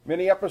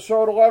Mini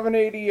episode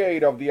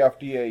 1188 of the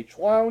FDH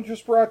Lounge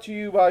is brought to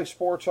you by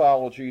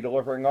Sportsology,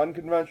 delivering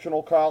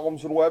unconventional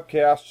columns and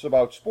webcasts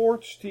about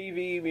sports,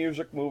 TV,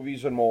 music,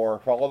 movies, and more.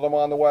 Follow them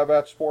on the web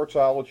at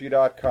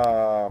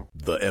sportsology.com.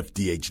 The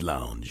FDH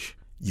Lounge.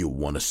 You'll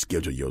want to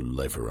schedule your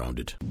life around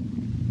it.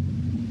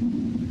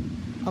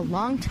 A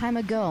long time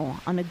ago,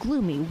 on a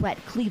gloomy,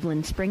 wet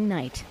Cleveland spring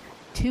night,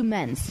 two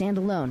men stand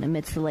alone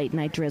amidst the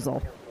late-night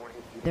drizzle.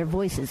 Their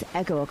voices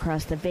echo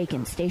across the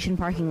vacant station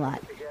parking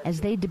lot as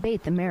they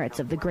debate the merits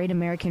of the great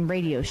American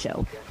radio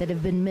show that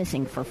have been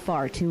missing for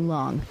far too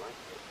long.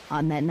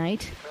 On that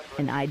night,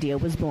 an idea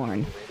was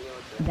born.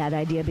 That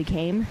idea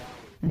became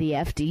the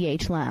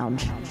FDH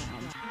Lounge.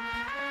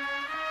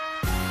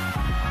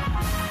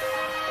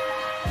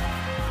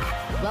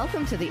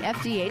 Welcome to the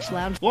FDH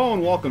Lounge. Hello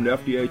and welcome to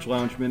FDH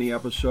Lounge mini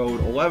episode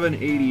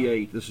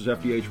 1188. This is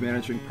FDH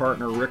Managing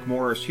Partner Rick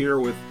Morris here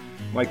with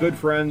my good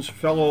friends,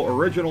 fellow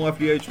original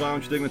FDH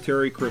Lounge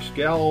dignitary Chris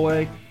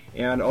Galloway,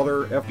 and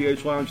other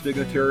FDH Lounge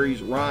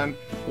dignitaries Ron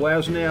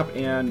Glasenapp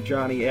and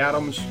Johnny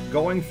Adams,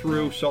 going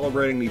through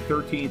celebrating the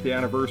 13th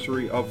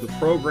anniversary of the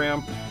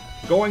program,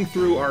 going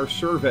through our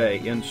survey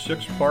in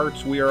 6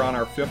 parts. We are on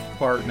our 5th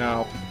part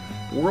now.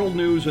 World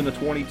news in the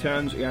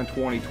 2010s and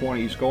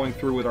 2020s, going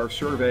through with our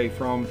survey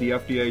from the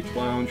FDH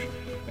Lounge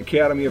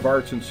Academy of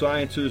Arts and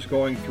Sciences,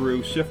 going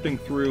through, sifting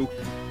through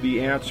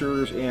the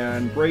answers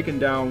and breaking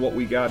down what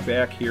we got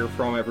back here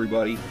from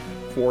everybody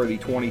for the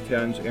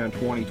 2010s and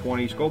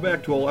 2020s. Go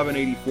back to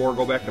 1184,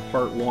 go back to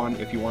part 1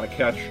 if you want to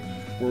catch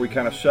where we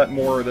kind of set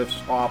more of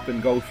this up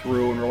and go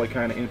through and really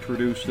kind of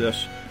introduce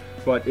this.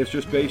 But it's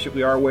just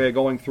basically our way of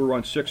going through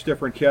on 6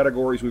 different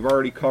categories. We've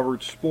already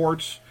covered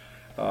sports,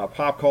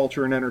 pop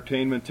culture and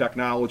entertainment,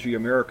 technology,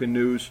 American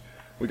news.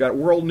 We got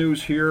world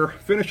news here,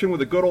 finishing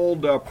with a good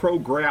old pro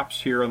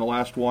graps here in the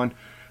last one,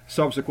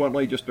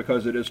 subsequently, just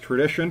because it is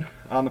tradition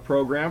on the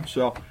program.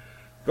 So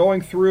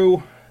going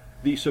through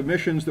the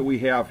submissions that we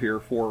have here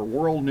for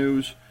world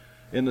news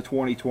in the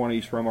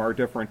 2020s from our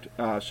different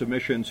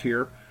submissions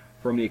here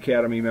from the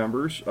Academy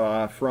members.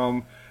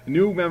 From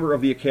new member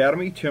of the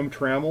Academy, Tim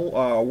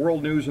Trammell,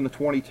 world news in the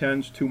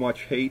 2010s, too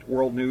much hate.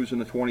 World news in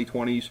the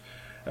 2020s,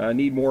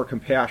 need more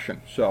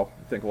compassion. So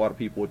I think a lot of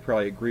people would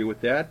probably agree with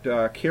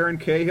that. Karen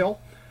Cahill,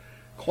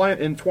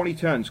 in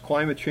 2010s,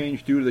 climate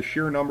change due to the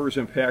sheer numbers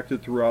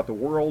impacted throughout the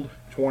world.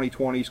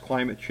 2020s,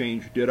 climate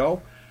change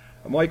ditto.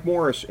 Mike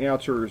Morris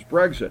answers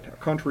Brexit, a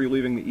country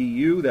leaving the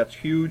EU. That's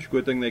huge.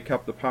 Good thing they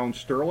kept the pound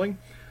sterling.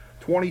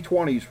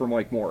 2020s for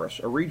Mike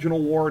Morris, a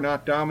regional war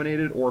not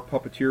dominated or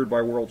puppeteered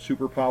by world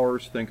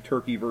superpowers. Think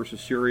Turkey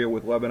versus Syria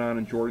with Lebanon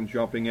and Jordan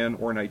jumping in,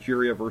 or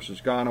Nigeria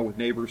versus Ghana with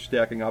neighbors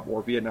stacking up,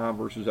 or Vietnam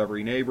versus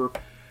every neighbor.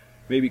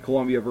 Maybe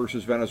Colombia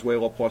versus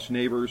Venezuela plus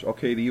neighbors.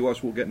 Okay, the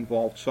U.S. will get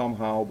involved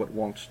somehow, but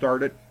won't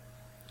start it.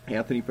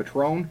 Anthony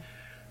Petrone,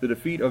 the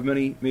defeat of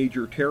many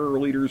major terror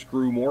leaders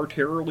grew more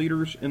terror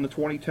leaders in the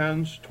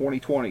 2010s,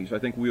 2020s. I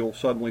think we will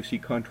suddenly see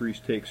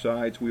countries take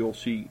sides. We will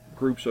see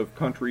groups of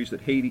countries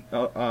that hate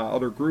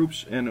other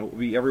groups, and it will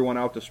be everyone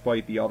out to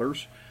spite the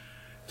others.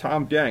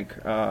 Tom Denk,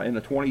 in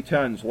the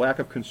 2010s, lack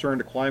of concern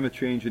to climate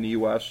change in the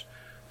U.S.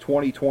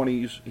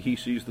 2020s, he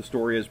sees the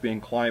story as being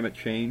climate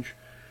change.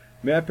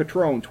 Matt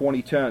Petrone,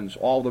 2010s,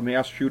 all the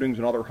mass shootings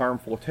and other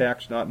harmful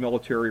attacks, not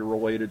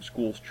military-related,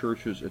 schools,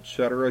 churches,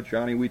 etc.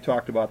 Johnny, we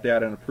talked about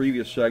that in a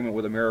previous segment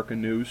with American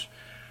News.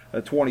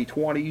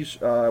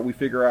 2020s, we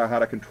figure out how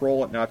to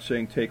control it, not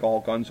saying take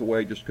all guns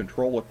away, just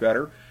control it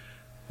better.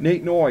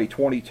 Nate Noy,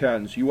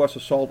 2010s, U.S.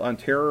 assault on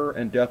terror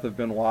and death of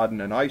bin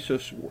Laden and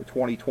ISIS.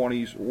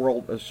 2020s,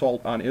 world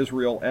assault on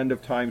Israel,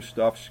 end-of-time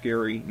stuff,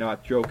 scary,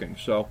 not joking.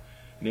 So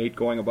Nate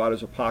going about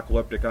as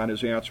apocalyptic on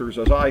his answers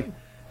as I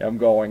am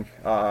going.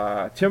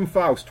 Tim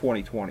Faust,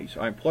 2020s.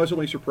 I'm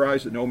pleasantly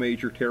surprised that no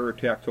major terror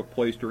attack took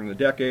place during the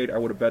decade. I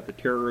would have bet that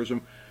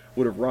terrorism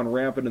would have run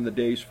rampant in the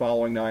days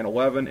following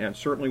 9/11, and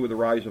certainly with the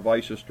rise of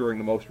ISIS during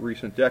the most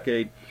recent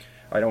decade.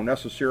 I don't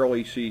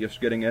necessarily see us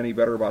getting any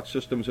better about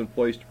systems in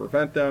place to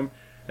prevent them,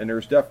 and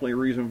there's definitely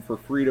reason for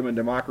freedom and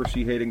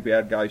democracy-hating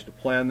bad guys to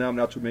plan them.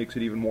 That's what makes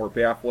it even more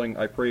baffling.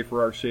 I pray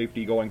for our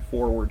safety going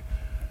forward.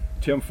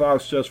 Tim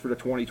Faust says for the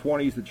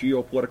 2020s, the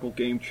geopolitical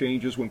game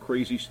changes when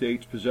crazy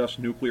states possess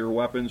nuclear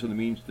weapons and the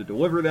means to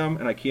deliver them,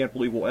 and I can't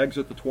believe we'll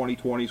exit the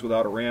 2020s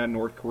without Iran,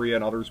 North Korea,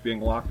 and others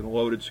being locked and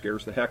loaded.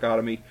 Scares the heck out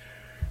of me.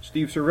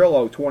 Steve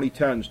Cervillo,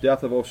 2010s,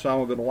 death of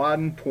Osama bin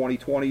Laden.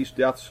 2020s,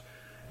 deaths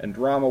and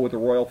drama with the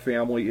royal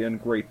family in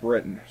Great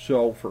Britain.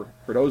 So for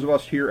those of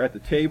us here at the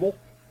table,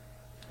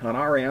 on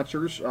our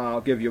answers,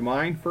 I'll give you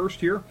mine first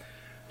here.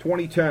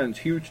 2010s,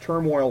 huge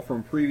turmoil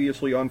from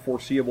previously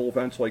unforeseeable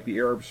events like the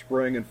Arab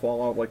Spring and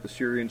fallout like the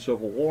Syrian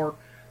Civil War.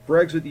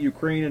 Brexit, the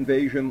Ukraine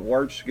invasion,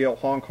 large-scale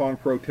Hong Kong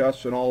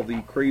protests, and all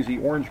the crazy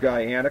orange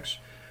guy antics.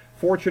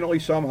 Fortunately,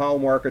 somehow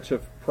markets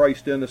have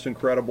priced in this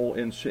incredible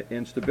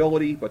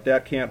instability, but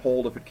that can't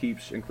hold if it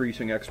keeps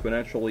increasing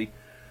exponentially.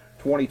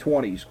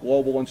 2020s,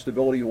 global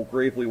instability will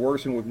gravely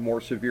worsen with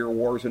more severe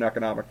wars and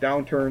economic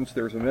downturns.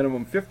 There's a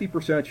minimum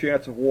 50%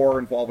 chance of war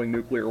involving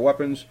nuclear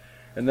weapons,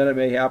 and then it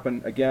may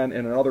happen again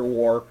in another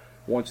war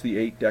once the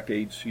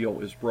 8-decade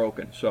seal is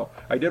broken. So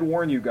I did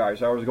warn you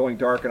guys I was going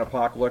dark and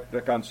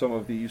apocalyptic on some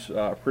of these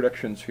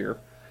predictions here,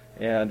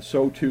 and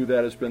so too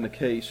that has been the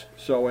case.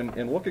 So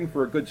in looking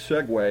for a good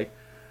segue,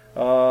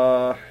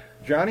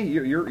 Johnny,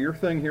 your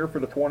thing here for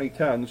the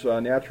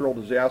 2010s, natural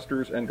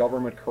disasters and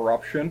government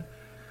corruption,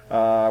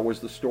 was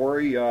the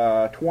story.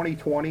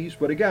 2020s,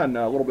 but again,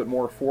 a little bit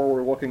more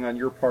forward-looking on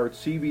your part.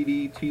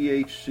 CBD,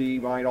 THC,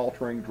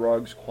 mind-altering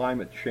drugs,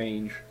 climate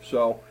change.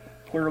 So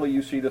clearly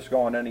you see this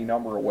going any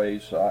number of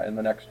ways in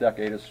the next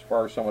decade as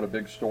far as some of the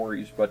big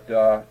stories,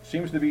 but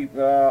seems to be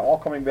all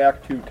coming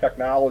back to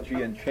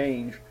technology and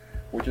change,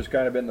 which has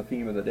kind of been the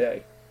theme of the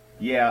day.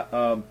 Yeah,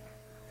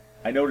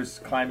 I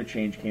noticed climate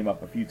change came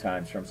up a few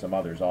times from some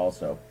others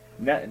also.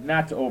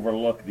 Not to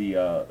overlook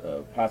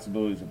the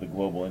possibilities of the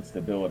global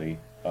instability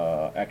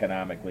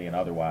economically and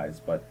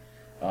otherwise, but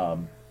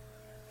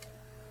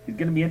it's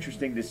going to be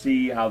interesting to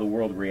see how the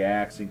world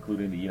reacts,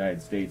 including the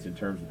United States, in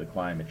terms of the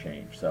climate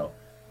change. So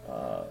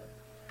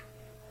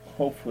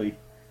hopefully,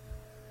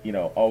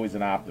 always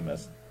an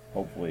optimist,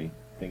 hopefully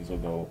things will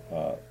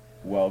go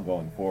well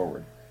going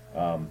forward.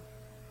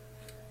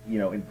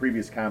 In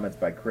previous comments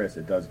by Chris,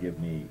 it does give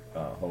me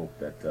hope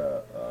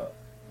that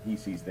he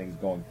sees things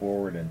going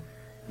forward, and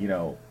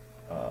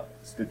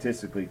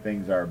statistically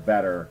things are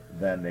better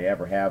than they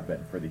ever have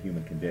been for the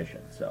human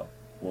condition. So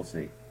we'll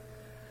see.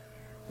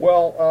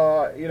 Well,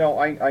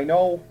 I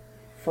know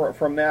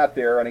from that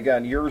there, and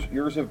again,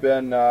 yours have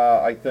been,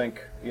 I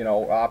think,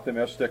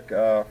 optimistic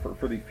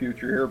for the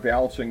future here,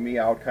 balancing me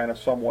out kind of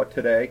somewhat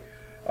today.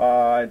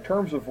 In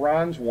terms of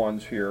Ron's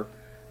ones here,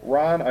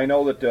 Ron, I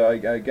know that,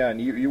 again,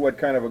 you had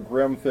kind of a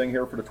grim thing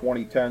here for the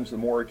 2010s. The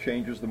more it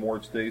changes, the more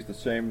it stays the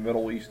same. The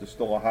Middle East is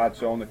still a hot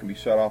zone that can be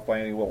set off by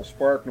any little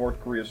spark.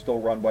 North Korea is still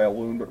run by a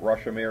loon, but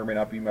Russia may or may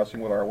not be messing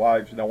with our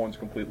lives. No one's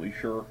completely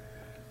sure.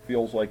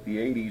 Feels like the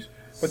 80s.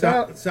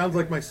 But it sounds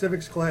like my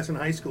civics class in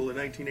high school in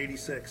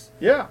 1986.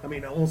 Yeah. I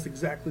mean, almost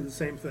exactly the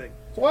same thing.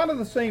 It's a lot of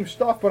the same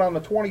stuff, but on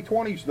the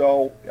 2020s,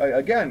 though,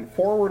 again,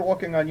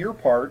 forward-looking on your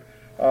part,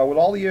 with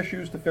all the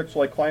issues to fix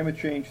like climate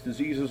change,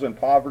 diseases, and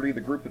poverty, the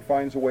group that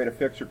finds a way to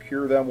fix or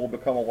cure them will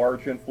become a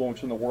large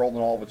influence in the world in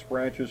all of its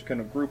branches. Can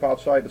a group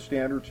outside the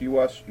standards,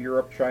 U.S.,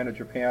 Europe, China,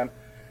 Japan,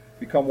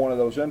 become one of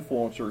those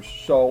influencers?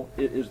 So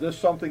is this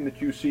something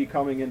that you see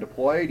coming into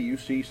play? Do you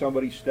see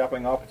somebody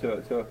stepping up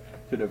to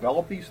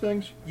develop these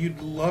things? You'd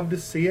love to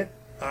see it.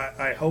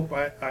 I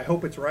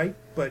hope it's right,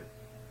 but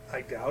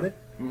I doubt it.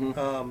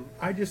 Mm-hmm.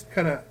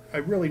 I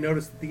really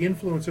noticed that the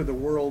influence of the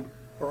world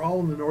are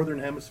all in the northern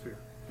hemisphere.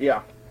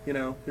 Yeah.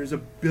 There's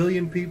 1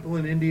 billion people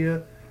in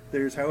India.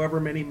 There's however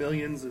many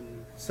millions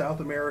in South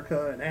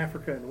America and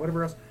Africa and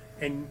whatever else.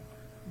 And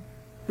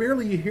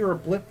barely you hear a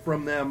blip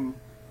from them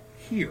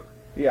here.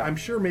 Yeah. I'm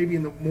sure maybe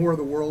in the more of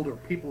the world, or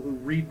people who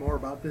read more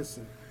about this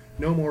and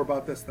know more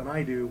about this than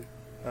I do,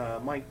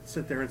 might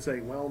sit there and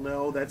say, well,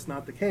 no, that's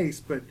not the case.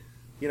 But,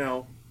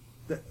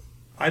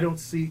 I don't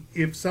see,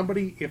 if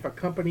a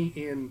company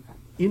in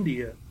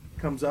India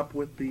comes up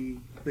with the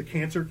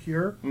cancer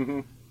cure,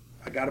 mm-hmm.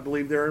 I got to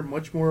believe they're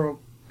much more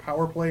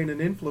power play and an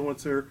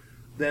influencer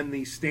than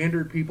the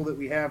standard people that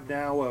we have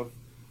now of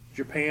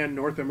Japan,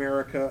 North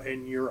America,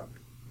 and Europe,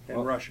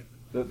 and Russia.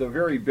 The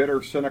very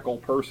bitter, cynical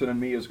person in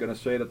me is going to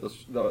say that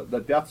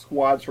the death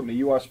squads from the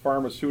U.S.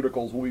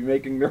 pharmaceuticals will be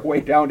making their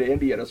way down to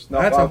India to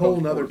snuff That's out a whole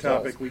those other poor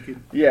cells. topic we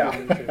could Yeah.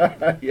 get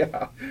into.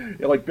 Yeah,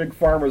 like Big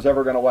Pharma's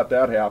ever going to let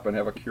that happen,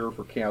 have a cure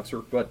for cancer.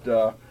 But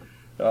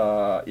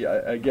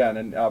again,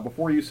 and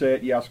before you say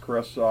it, yes,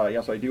 Chris,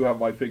 yes, I do have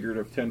my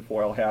figurative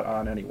tinfoil hat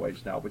on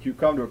anyways now, but you've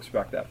come to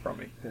expect that from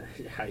me.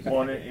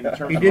 Well, in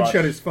terms He of did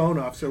shut his phone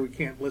off so he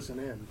can't listen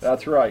in.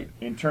 That's right.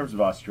 In terms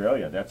of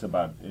Australia, that's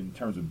about, in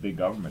terms of big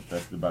government,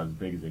 that's about as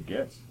big as it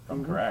gets, if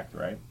I'm correct,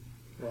 right?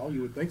 Well,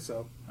 you would think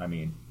so. I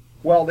mean,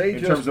 well,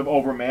 in terms of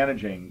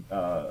overmanaging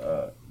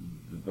the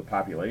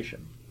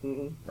population.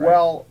 Mm-hmm. Right?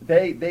 Well,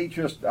 they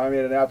just, I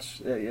mean,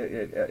 that's,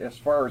 as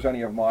far as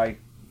any of my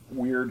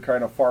weird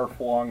kind of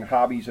far-flung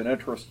hobbies and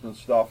interests and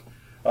stuff,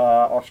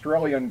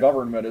 Australian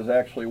government is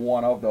actually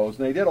one of those.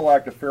 And they did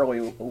elect a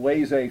fairly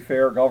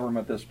laissez-faire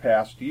government this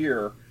past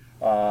year,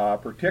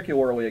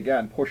 particularly,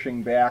 again,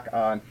 pushing back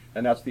on,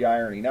 and that's the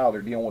irony now,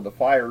 they're dealing with the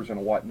fires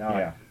and whatnot,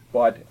 yeah.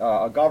 But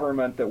a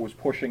government that was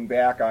pushing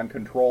back on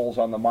controls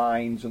on the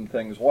mines and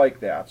things like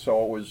that.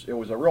 So it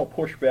was a real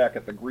pushback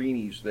at the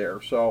greenies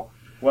there. So,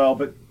 well,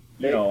 but,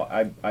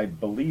 I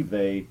believe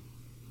they,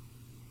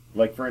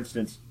 like, for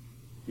instance,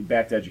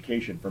 back to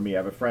education for me. I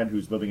have a friend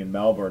who's living in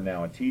Melbourne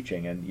now and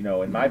teaching, and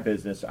in my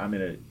business, I'm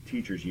in a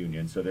teachers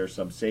union, so there's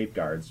some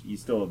safeguards. You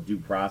still have due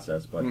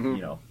process, but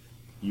mm-hmm.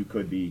 You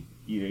could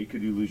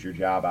lose your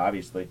job,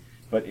 obviously.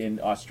 But in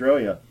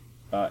Australia,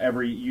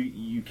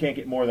 you can't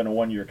get more than a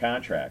 1-year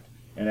contract,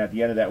 and at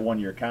the end of that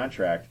 1-year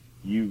contract,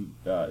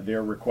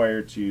 they're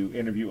required to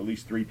interview at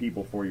least 3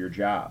 people for your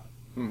job.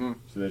 Mm-hmm.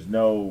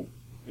 So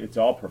it's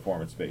all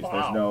performance based.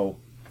 Wow.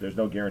 There's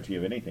no guarantee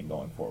of anything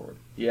going forward.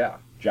 Yeah.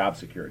 Job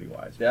security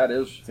wise.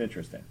 It's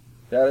interesting.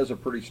 That is a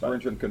pretty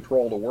stringent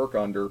control to work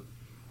under,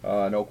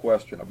 no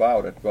question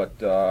about it. But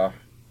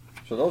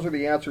So those are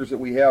the answers that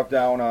we have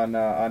down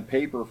on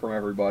paper from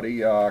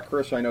everybody.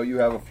 Chris, I know you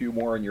have a few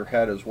more in your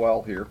head as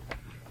well here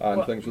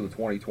on things with the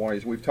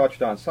 2020s. We've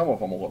touched on some of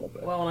them a little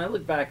bit. Well, when I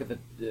look back at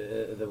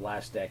the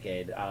last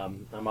decade,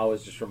 I'm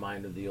always just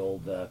reminded of the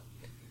old the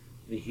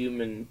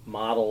human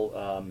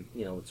model.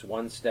 It's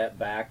one step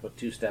back but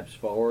two steps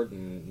forward,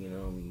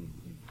 and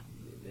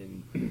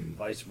and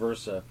vice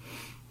versa.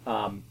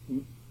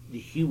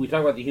 We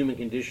talk about the human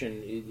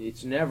condition.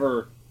 It's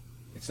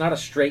not a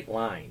straight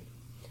line.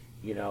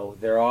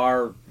 There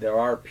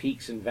are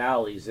peaks and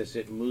valleys as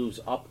it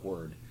moves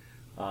upward.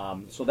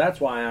 So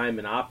that's why I'm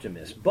an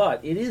optimist.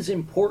 But it is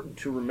important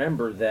to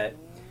remember that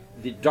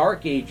the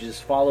Dark Ages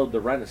followed the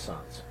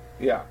Renaissance.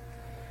 Yeah.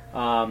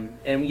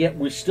 And yet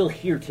we're still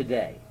here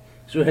today.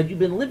 So had you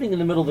been living in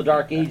the middle of the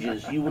Dark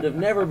Ages, you would have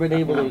never been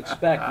able to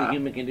expect the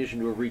human condition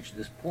to have reached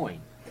this point.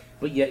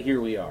 But yet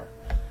here we are.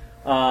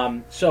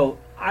 So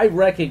I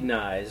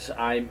recognize,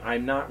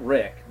 I'm not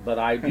Rick, but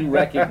I do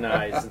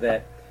recognize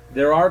that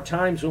there are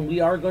times when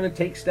we are going to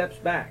take steps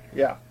back.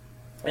 Yeah.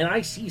 And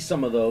I see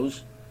some of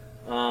those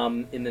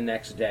in the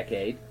next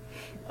decade.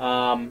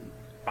 A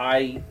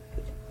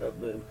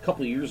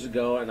couple of years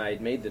ago, and I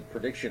had made the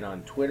prediction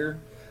on Twitter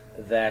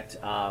that,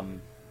 and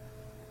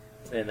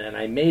then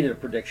I made a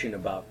prediction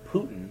about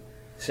Putin,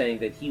 saying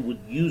that he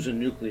would use a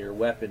nuclear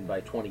weapon by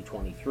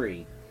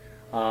 2023.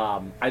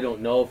 I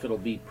don't know if it'll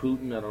be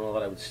Putin. I don't know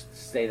that I would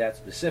say that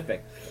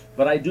specific.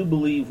 But I do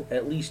believe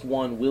at least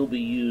one will be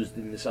used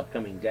in this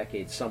upcoming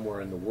decade somewhere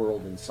in the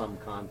world in some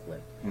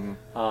conflict.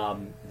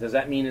 Mm-hmm. Does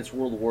that mean it's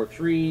World War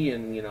III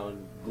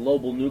and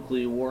global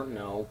nuclear war?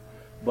 No.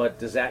 But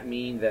does that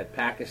mean that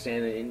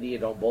Pakistan and India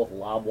don't both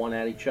lob one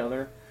at each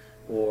other?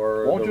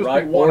 Or won't just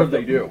be one if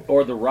they do.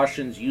 Or the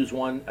Russians use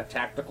a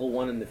tactical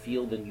one in the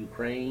field in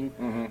Ukraine?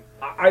 Mm-hmm.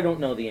 I don't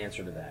know the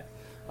answer to that.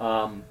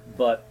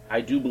 But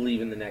I do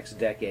believe in the next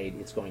decade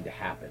it's going to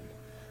happen.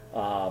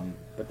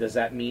 But does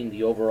that mean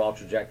the overall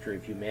trajectory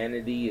of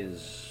humanity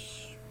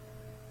is,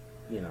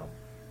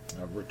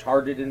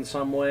 retarded in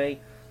some way?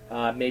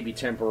 Maybe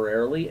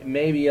temporarily.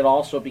 Maybe it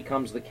also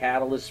becomes the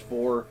catalyst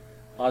for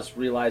us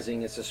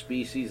realizing it's a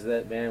species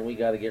that, man, we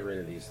got to get rid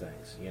of these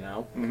things,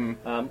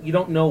 Mm-hmm. You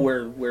don't know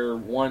where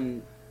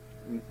one,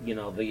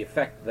 the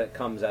effect that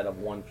comes out of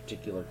one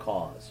particular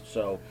cause.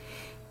 So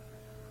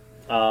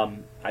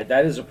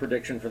that is a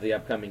prediction for the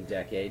upcoming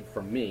decade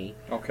from me.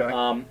 Okay.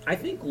 I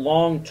think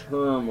long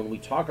term, when we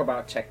talk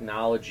about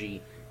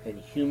technology and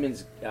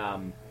humans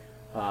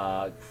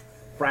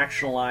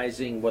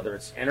fractionalizing, whether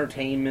it's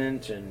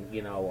entertainment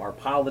and our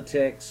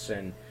politics,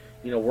 and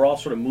we're all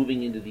sort of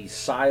moving into these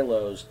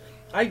silos.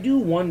 I do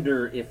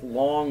wonder if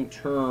long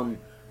term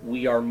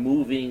we are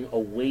moving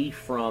away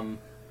from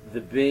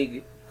the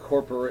big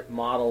corporate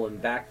model and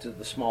back to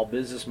the small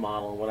business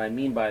model. And what I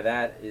mean by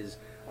that is,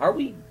 are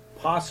we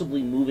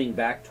possibly moving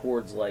back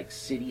towards like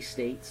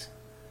city-states,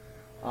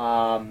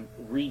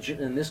 region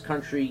in this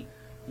country,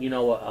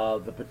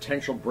 the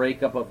potential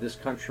breakup of this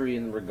country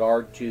in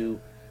regard to,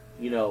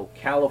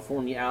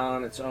 California out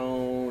on its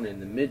own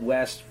and the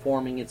Midwest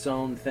forming its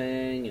own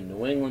thing and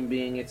New England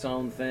being its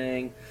own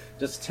thing.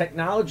 Does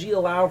technology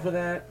allow for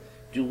that?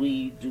 Do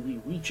we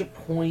reach a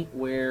point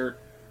where,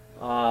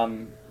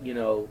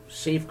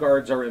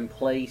 safeguards are in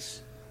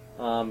place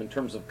in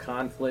terms of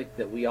conflict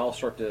that we all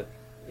start to.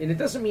 And it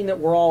doesn't mean that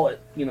we're all,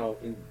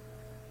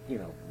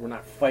 we're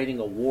not fighting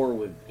a war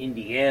with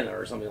Indiana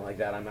or something like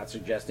that. I'm not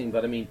suggesting,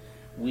 but I mean,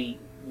 we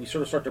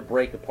sort of start to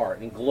break apart.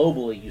 And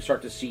globally, you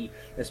start to see,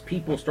 as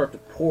people start to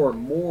pour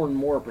more and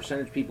more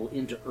percentage of people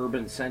into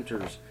urban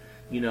centers,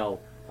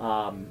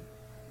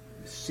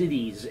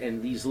 cities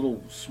and these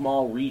little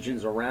small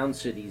regions around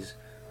cities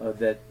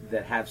that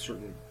have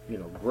certain,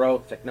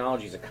 growth,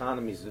 technologies,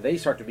 economies, they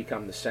start to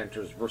become the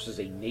centers versus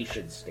a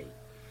nation state.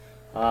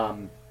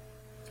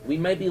 We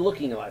may be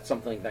looking at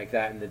something like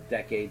that in the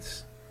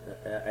decades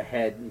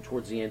ahead and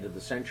towards the end of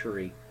the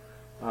century,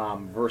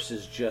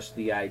 versus just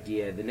the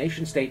idea. The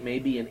nation-state may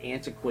be an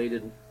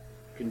antiquated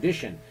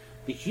condition.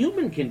 The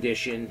human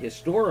condition,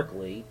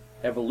 historically,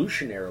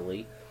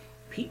 evolutionarily,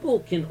 people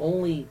can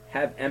only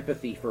have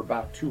empathy for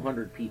about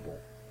 200 people.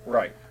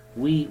 Right.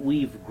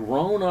 We've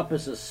grown up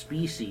as a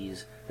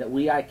species that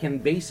I can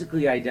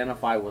basically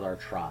identify with our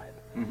tribe.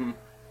 Mm-hmm.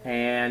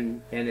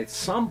 And at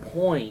some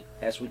point,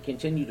 as we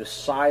continue to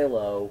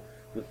silo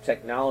with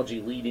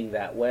technology leading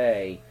that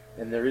way,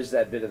 and there is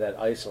that bit of that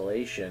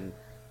isolation,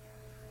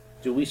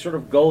 do we sort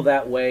of go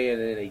that way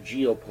and in a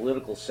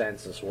geopolitical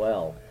sense as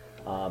well?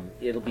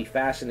 It'll be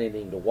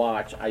fascinating to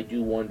watch. I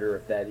do wonder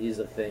if that is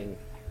a thing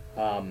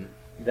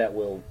that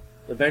will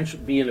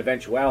eventually be an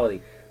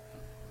eventuality.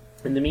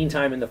 In the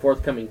meantime, in the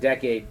forthcoming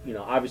decade,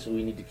 obviously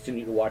we need to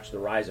continue to watch the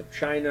rise of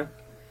China.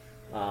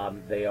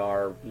 They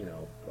are,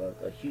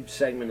 a huge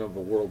segment of the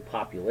world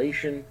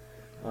population.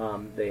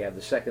 They have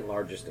the second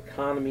largest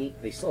economy.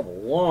 They still have a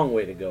long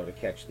way to go to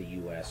catch the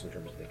U.S. in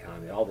terms of the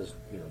economy. All this,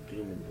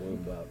 doom and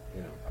gloom about,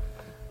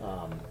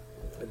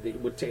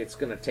 it's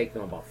going to take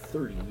them about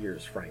 30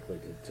 years, frankly,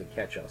 to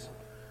catch us.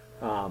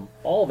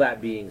 All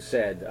that being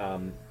said,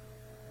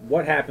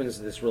 what happens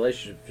to this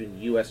relationship between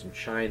the U.S. and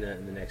China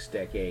in the next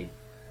decade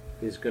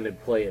is going to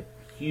play a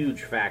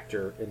huge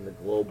factor in the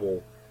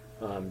global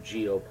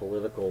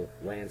geopolitical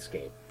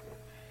landscape.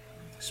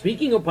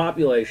 Speaking of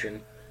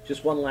population,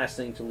 just one last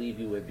thing to leave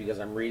you with, because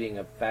I'm reading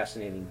a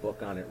fascinating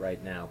book on it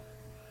right now.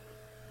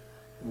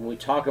 When we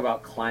talk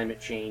about climate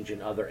change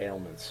and other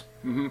ailments,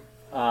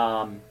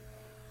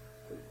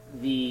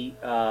 the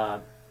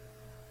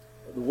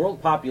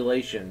world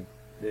population,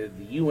 the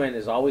UN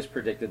has always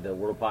predicted that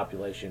world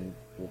population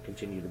will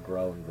continue to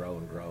grow and grow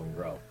and grow and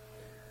grow,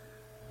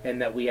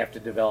 and that we have to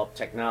develop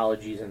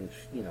technologies and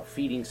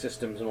feeding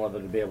systems in order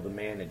to be able to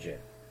manage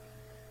it.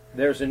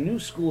 There's a new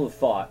school of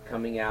thought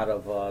coming out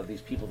of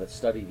these people that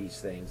study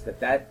these things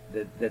that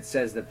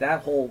says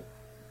that whole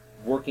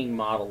working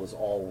model is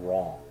all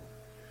wrong,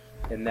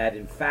 and that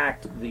in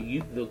fact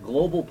the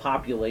global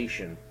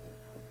population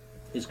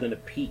is going to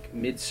peak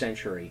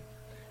mid-century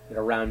at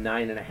around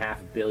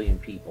 9.5 billion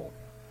people,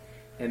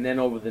 and then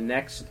over the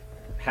next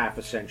half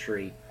a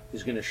century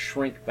is going to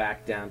shrink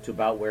back down to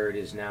about where it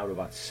is now, to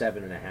about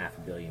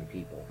 7.5 billion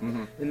people.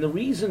 And the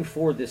reason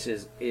for this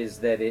is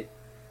that it,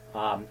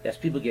 as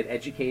people get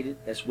educated,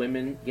 as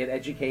women get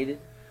educated,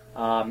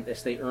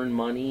 as they earn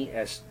money,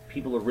 as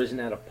people have risen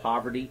out of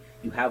poverty,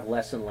 you have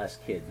less and less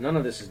kids. None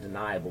of this is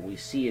deniable. We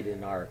see it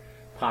in our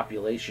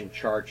population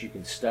charts. You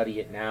can study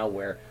it now,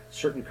 where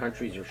certain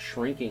countries are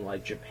shrinking,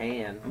 like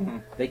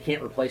Japan. They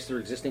can't replace their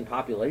existing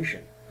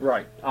population.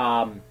 Right.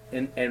 And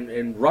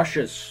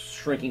Russia's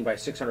shrinking by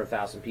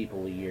 600,000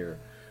 people a year.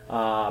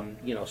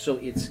 So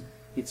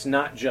it's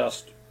not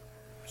just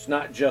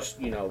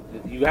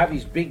you have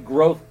these big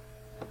growth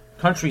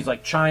countries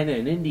like China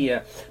and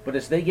India, but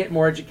as they get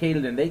more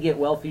educated and they get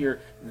wealthier,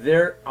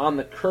 they're on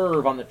the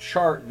curve, on the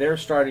chart, they're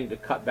starting to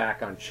cut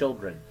back on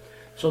children.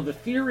 So the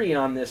theory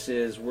on this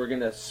is we're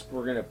gonna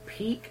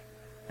peak,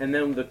 and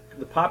then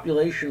the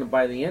population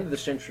by the end of the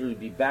century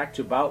would be back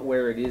to about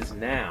where it is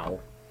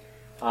now,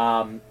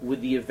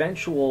 with the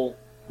eventual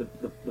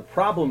the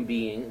problem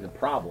being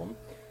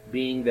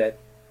that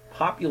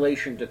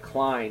population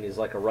decline is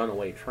like a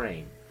runaway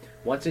train.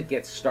 Once it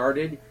gets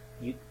started,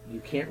 you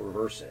can't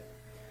reverse it.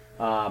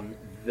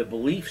 The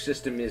belief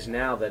system is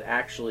now that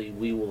actually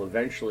we will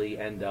eventually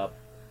end up,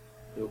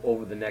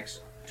 over the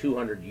next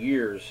 200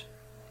 years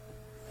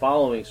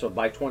following, so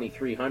by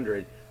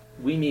 2300,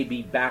 we may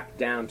be back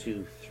down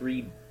to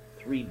 3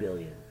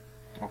 billion.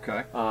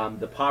 Okay.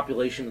 The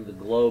population of the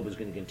globe is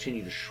going to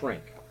continue to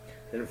shrink.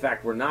 And in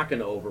fact, we're not going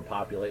to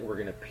overpopulate. We're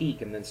going to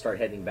peak and then start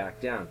heading back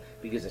down,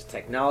 because as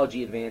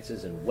technology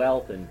advances and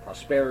wealth and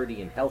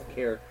prosperity and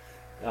healthcare,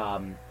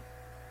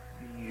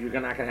 you're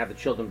not going to have the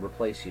children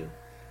replace you.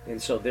 And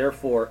so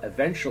therefore,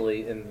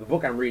 eventually, and the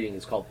book I'm reading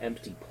is called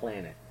Empty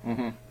Planet.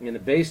 And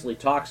it basically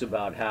talks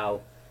about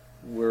how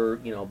we're,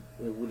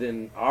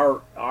 within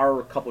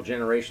our couple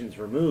generations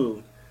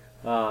removed,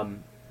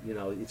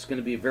 it's going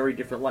to be a very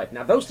different life.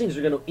 Now, those things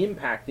are going to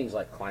impact things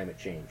like climate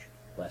change.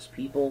 Less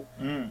people,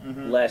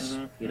 less,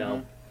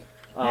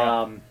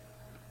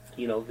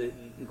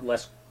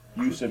 less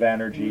use of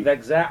energy.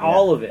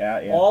 All of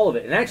it, all of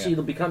it. And actually,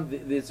 it'll become,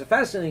 it's a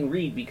fascinating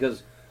read,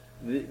 because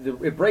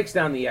it breaks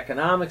down the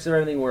economics of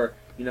everything, where,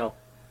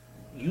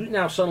 you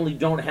now suddenly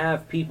don't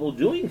have people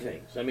doing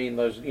things. I mean,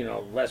 there's,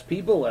 less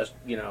people, less,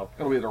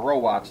 It'll be the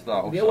robots,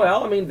 though. Yeah,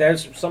 well, I mean,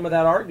 there's some of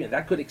that argument.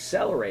 That could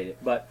accelerate it.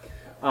 But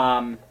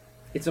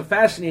it's a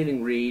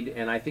fascinating read,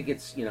 and I think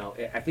it's,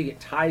 I think it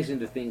ties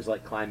into things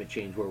like climate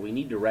change, where we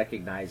need to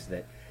recognize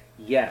that,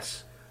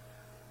 yes,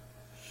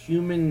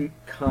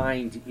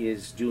 humankind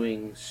is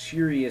doing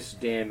serious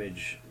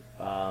damage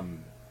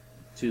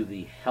to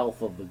the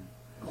health of the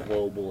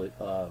global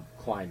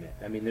climate.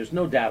 I mean, there's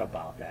no doubt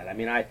about that. I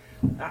mean, I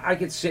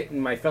could sit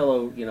and my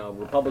fellow,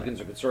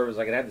 Republicans or conservatives,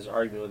 I could have this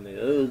argument with them,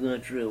 it's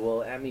not true.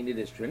 Well, I mean, it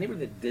is true. Anybody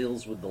that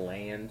deals with the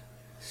land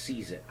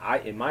sees it.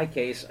 In my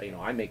case,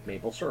 I make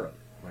maple syrup,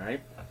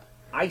 right?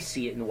 I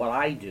see it in what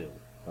I do,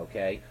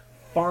 okay?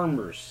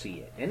 Farmers see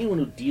it. Anyone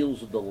who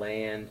deals with the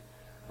land,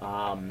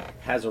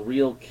 has a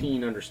real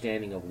keen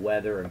understanding of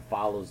weather and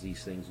follows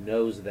these things,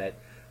 knows that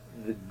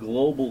the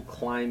global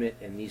climate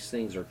and these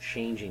things are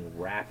changing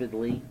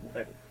rapidly,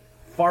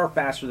 far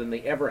faster than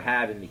they ever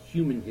have in the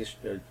human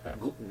history,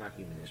 not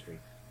human history.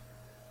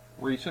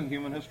 Recent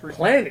human history?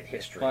 Planet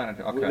history. Planet,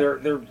 okay.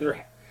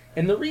 They're,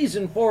 and the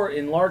reason for it,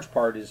 in large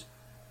part, is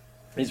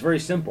very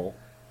simple.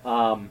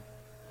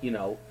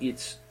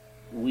 It's,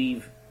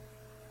 we've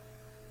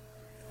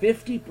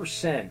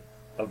 50%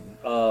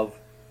 of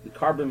the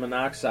carbon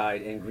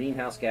monoxide and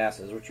greenhouse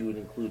gases, which you would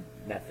include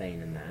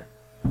methane in that,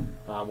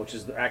 which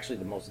is actually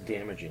the most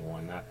damaging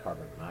one, not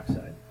carbon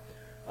monoxide,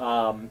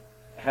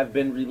 have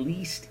been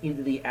released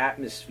into the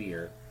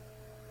atmosphere.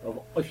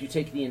 If you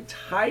take the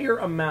entire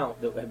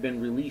amount that have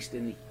been released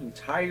in the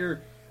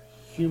entire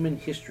human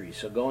history,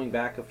 so going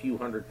back a few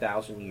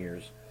 100,000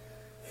 years,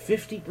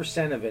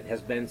 50% of it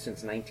has been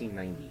since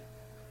 1990.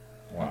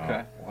 Wow.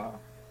 Okay. Wow.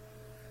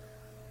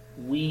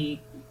 We've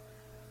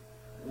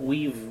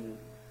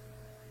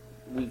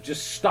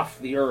just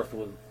stuffed the earth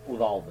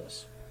with all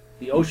this.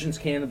 The oceans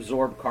can't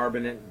absorb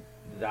carbon.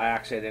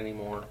 dioxide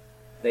anymore.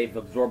 They've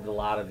absorbed a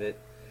lot of it.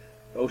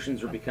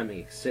 Oceans are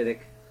becoming acidic.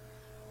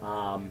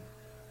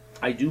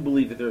 I do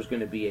believe that there's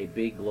going to be a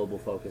big global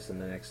focus in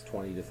the next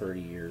 20 to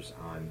 30 years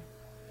on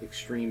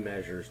extreme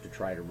measures to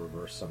try to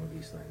reverse some of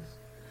these things.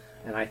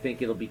 And I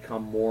think it'll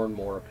become more and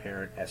more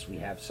apparent as we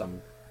have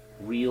some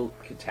real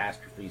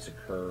catastrophes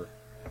occur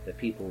that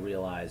people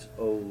realize,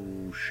 oh,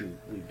 shoot,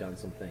 we've done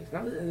some things.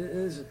 Now,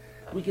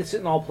 we can sit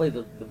and all play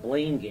the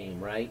blame game,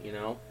 right, you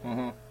know?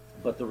 Mm-hmm.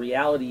 But the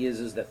reality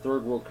is that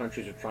third world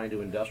countries are trying to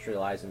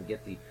industrialize and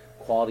get the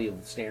quality of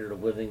the standard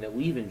of living that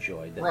we've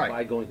enjoyed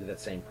by going through that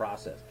same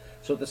process.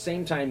 So at the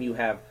same time, you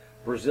have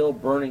Brazil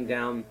burning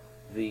down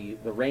the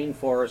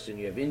rainforest, and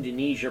you have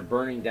Indonesia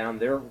burning down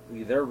their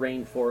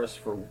rainforest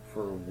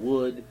for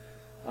wood.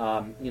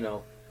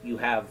 You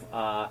have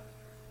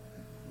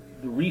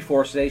the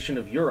reforestation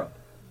of Europe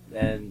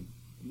and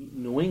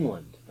New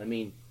England. I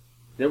mean,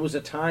 there was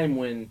a time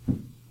when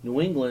New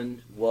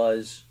England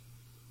was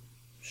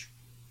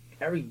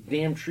every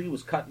damn tree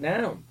was cut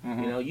down.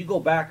 Mm-hmm. You know, you go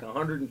back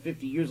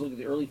 150 years, look at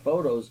the early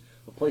photos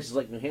of places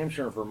like New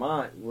Hampshire and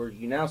Vermont, where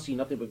you now see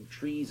nothing but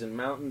trees and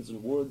mountains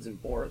and woods and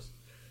forests.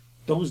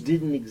 Those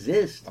didn't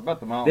exist. I bet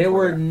the mountains there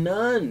were there.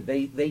 none.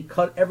 They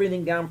cut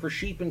everything down for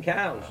sheep and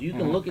cows. You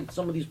can look at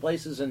some of these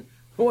places and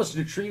who wants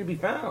a tree to be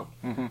found,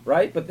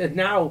 right? But then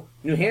now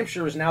New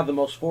Hampshire is now the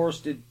most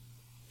forested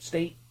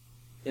state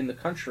in the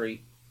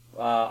country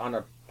on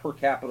a per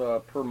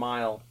capita, per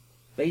mile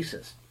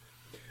basis.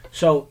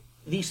 So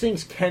these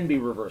things can be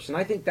reversed. And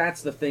I think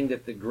that's the thing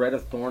that the Greta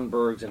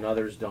Thunbergs and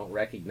others don't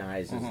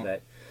recognize is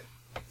that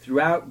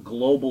throughout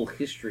global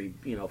history,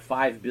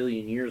 5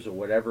 billion years or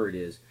whatever it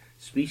is,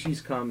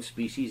 species come,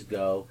 species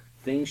go,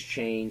 things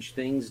change,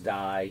 things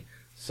die.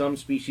 Some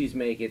species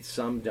make it,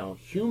 some don't.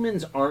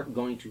 Humans aren't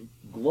going to,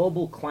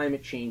 global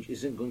climate change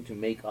isn't going to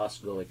make us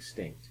go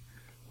extinct.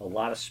 A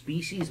lot of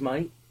species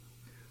might,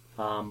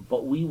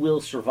 but we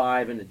will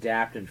survive and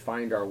adapt and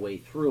find our way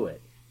through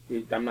it.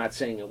 I'm not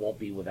saying it won't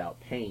be without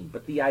pain,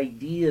 but the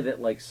idea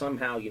that like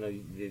somehow,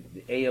 the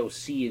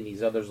AOC and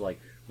these others like,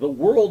 the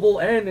world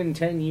will end in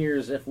 10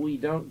 years if we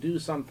don't do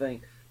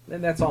something, then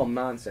that's all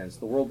nonsense.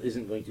 The world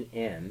isn't going to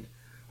end,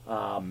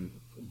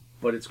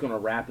 but it's going to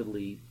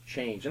rapidly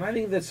change. And I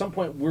think that at some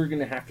point we're going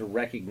to have to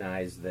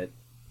recognize that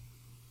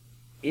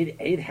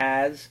it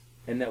has,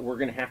 and that we're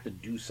going to have to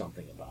do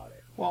something about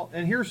it. Well,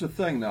 and here's the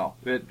thing, though.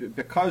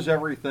 Because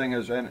everything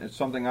is, and it's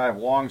something I've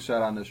long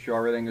said on this show,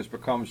 everything has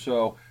become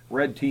so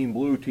red team,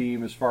 blue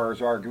team as far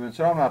as arguments.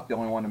 And I'm not the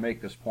only one to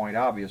make this point,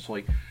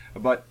 obviously.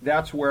 But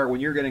that's where,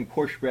 when you're getting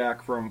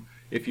pushback from,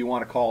 if you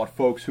want to call it,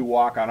 folks who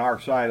walk on our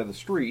side of the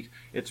street,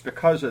 it's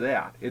because of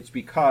that. It's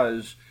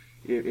because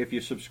if you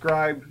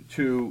subscribe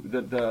to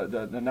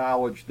the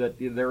knowledge that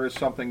there is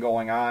something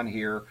going on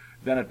here,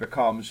 then it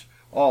becomes,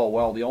 oh,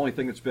 well, the only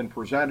thing that's been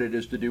presented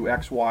is to do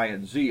X, Y,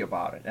 and Z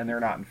about it, and they're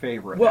not in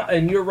favor of that. Well,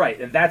 and you're right,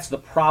 and that's the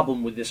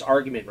problem with this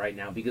argument right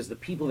now, because the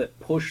people that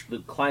push the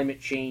climate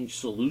change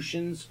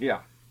solutions,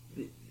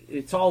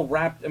 it's all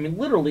wrapped, I mean,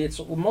 literally,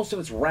 most of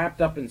it's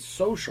wrapped up in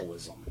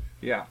socialism.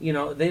 Yeah.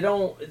 They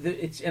don't,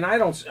 and I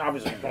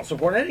obviously don't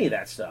support any of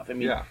that stuff. I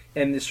mean,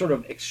 and this sort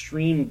of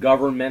extreme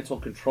governmental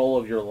control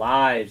of your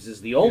lives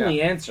is the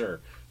only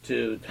answer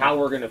to how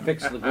we're going to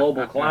fix the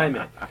global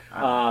climate.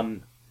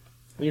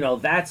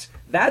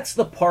 That's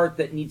the part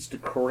that needs to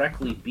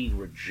correctly be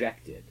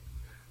rejected.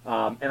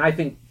 And I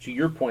think, to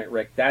your point,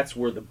 Rick, that's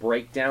where the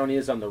breakdown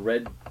is on the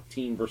red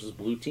team versus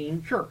blue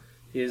team. Sure.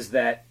 Is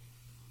that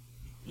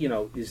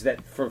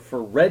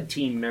for red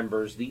team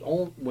members,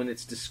 when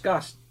it's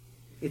discussed,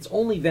 it's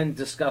only then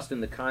discussed in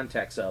the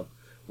context of,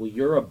 well,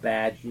 you're a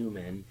bad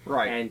human,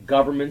 right, and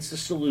government's the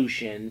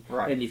solution,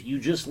 right, and if you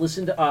just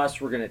listen to us,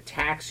 we're going to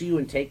tax you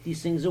and take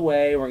these things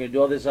away, we're going to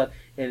do all this,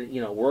 and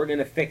we're going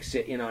to fix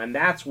it, and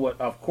that's what,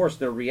 of course,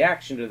 their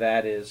reaction to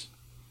that is,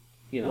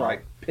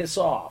 right, piss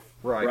off,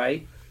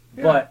 right?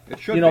 Yeah, but it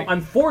should be.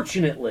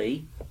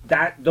 Unfortunately,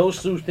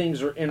 those two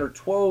things are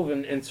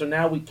interwoven, and so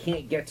now we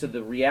can't get to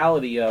the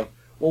reality of,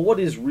 well, what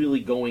is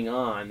really going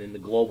on in the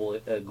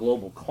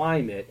global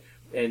climate.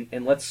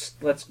 And let's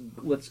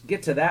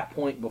get to that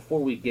point before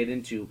we get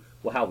into,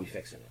 well, how are we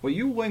fixing it? Well,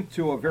 you linked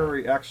to a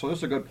very excellent, this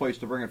is a good place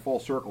to bring it full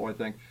circle, I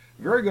think,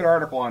 very good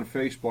article on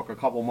Facebook a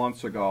couple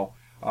months ago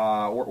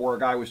where a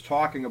guy was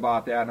talking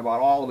about that and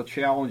about all of the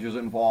challenges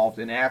involved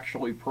in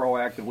actually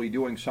proactively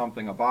doing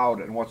something about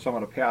it and what some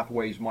of the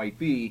pathways might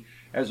be,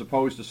 as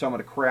opposed to some of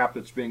the crap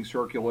that's being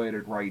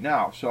circulated right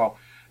now. So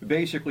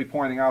basically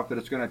pointing out that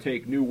it's going to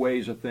take new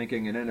ways of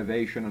thinking and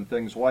innovation and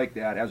things like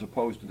that, as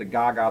opposed to the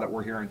gaga that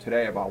we're hearing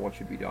today about what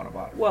should be done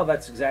about it. Well,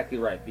 that's exactly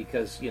right,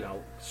 because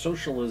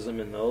socialism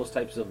and those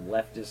types of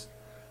leftist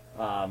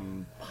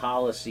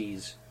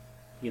policies,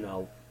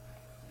 the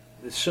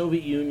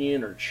Soviet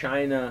Union or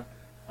China,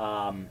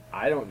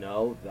 I don't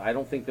know. I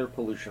don't think their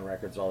pollution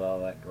record's all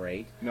that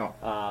great. No.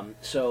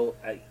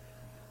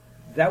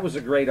 That was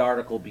a great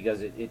article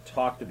because it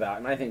talked about,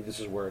 and I think this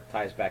is where it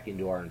ties back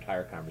into our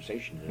entire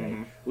conversation today,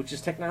 which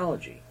is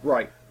technology.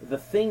 Right. The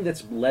thing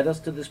that's led us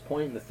to this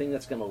point, and the thing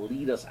that's going to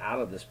lead us out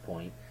of this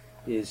point,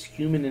 is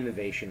human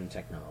innovation and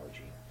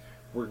technology.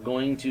 We're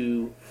going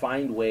to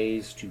find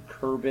ways to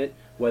curb it,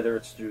 whether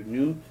it's through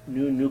new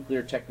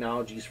nuclear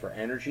technologies for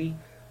energy,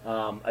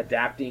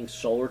 adapting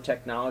solar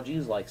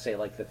technologies like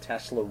the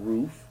Tesla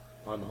roof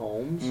on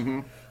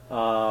homes,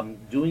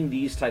 doing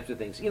these types of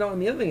things.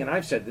 And the other thing, and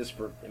I've said this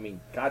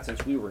God,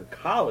 since we were in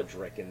college,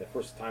 Rick, and the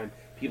first time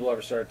people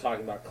ever started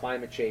talking about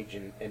climate change,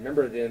 and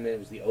remember then it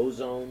was the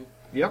ozone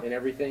and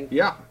everything?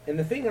 Yeah. And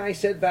the thing I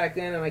said back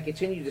then, and I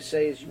continue to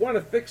say, is you want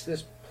to fix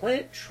this,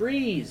 plant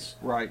trees.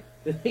 Right.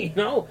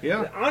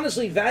 Yeah.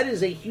 Honestly, that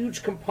is a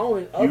huge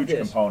component of this.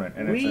 Huge component,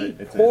 and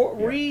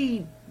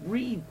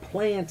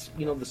replant,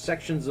 the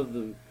sections of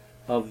the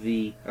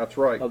That's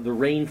right. of the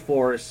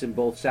rainforests in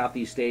both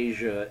Southeast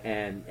Asia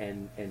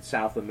and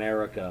South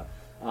America.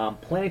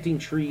 Planting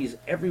trees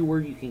everywhere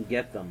you can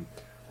get them.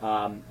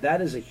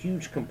 That is a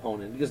huge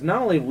component, because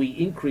not only have we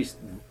increased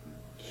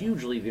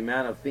hugely the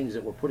amount of things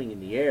that we're putting in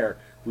the air,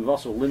 we've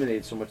also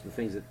eliminated so much of the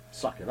things that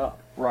suck it up.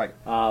 Right.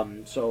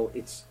 So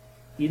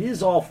it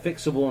is all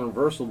fixable and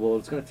reversible.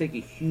 It's going to take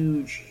a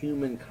huge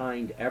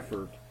humankind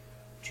effort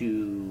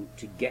to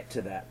get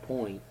to that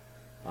point.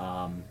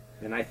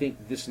 And I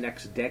think this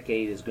next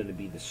decade is going to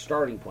be the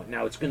starting point.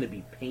 Now, it's going to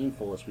be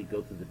painful as we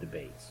go through the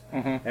debates.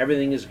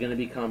 Everything is going to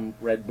become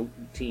red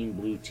team,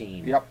 blue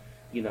team. Yep.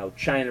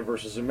 China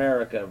versus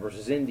America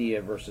versus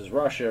India versus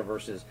Russia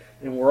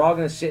and we're all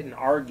going to sit and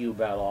argue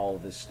about all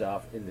of this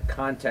stuff in the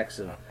context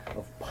of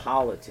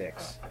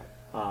politics.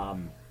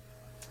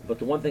 But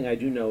the one thing I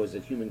do know is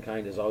that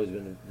humankind has always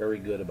been very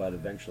good about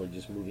eventually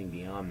just moving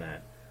beyond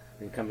that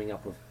and coming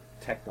up with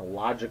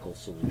technological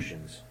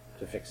solutions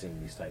to fixing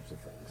these types of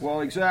things.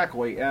 Well,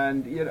 exactly,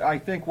 and I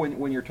think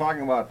when you're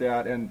talking about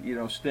that, and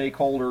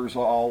stakeholders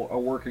all are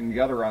working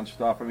together on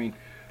stuff,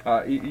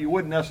 you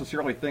wouldn't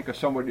necessarily think of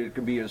somebody that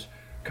could be as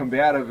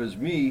combative as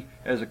me,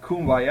 as a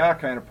kumbaya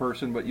kind of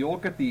person, but you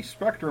look at the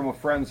spectrum of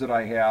friends that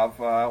I have.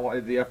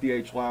 The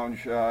FDH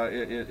Lounge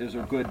is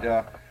a good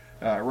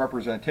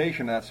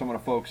representation of that. Some of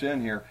the folks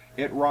in here,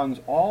 it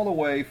runs all the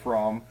way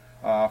from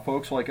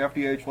folks like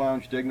FDH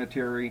Lounge,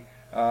 Dignitary,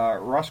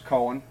 Russ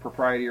Cohen,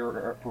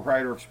 proprietor of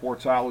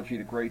Sportsology,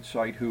 the great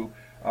site, who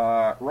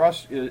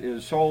Russ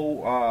is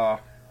so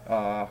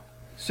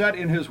set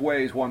in his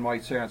ways, one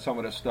might say, on some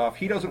of this stuff.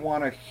 He doesn't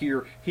want to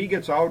hear, he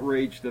gets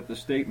outraged at the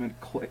statement,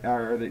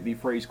 or the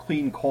phrase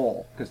clean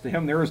coal, because to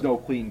him there is no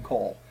clean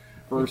coal,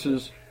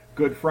 versus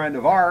good friend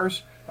of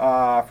ours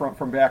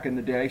from back in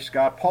the day,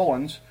 Scott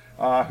Pullins,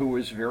 who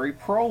is very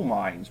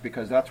pro-mines,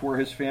 because that's where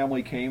his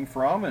family came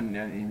from,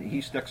 and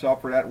he sticks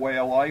up for that way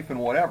of life and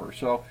whatever.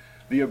 So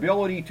the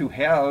ability to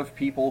have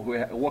people who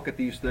look at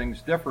these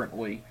things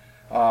differently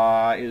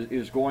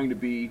is going to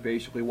be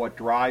basically what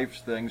drives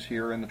things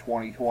here in the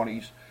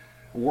 2020s,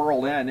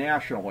 world and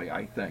nationally,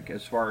 I think,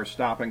 as far as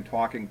stopping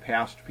talking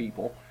past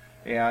people.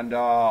 And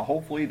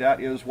hopefully that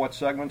is what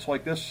segments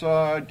like this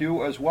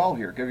do as well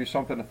here. Give you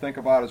something to think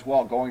about as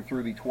well, going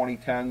through the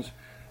 2010s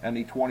and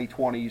the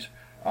 2020s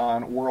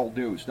on World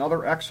News.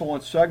 Another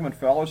excellent segment,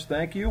 fellas.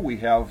 Thank you. We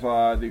have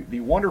the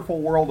wonderful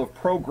world of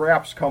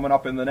pro-graps coming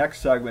up in the next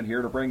segment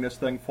here to bring this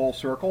thing full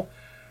circle.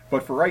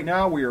 But for right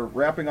now, we are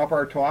wrapping up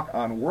our talk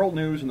on world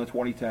news in the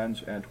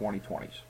 2010s and 2020s.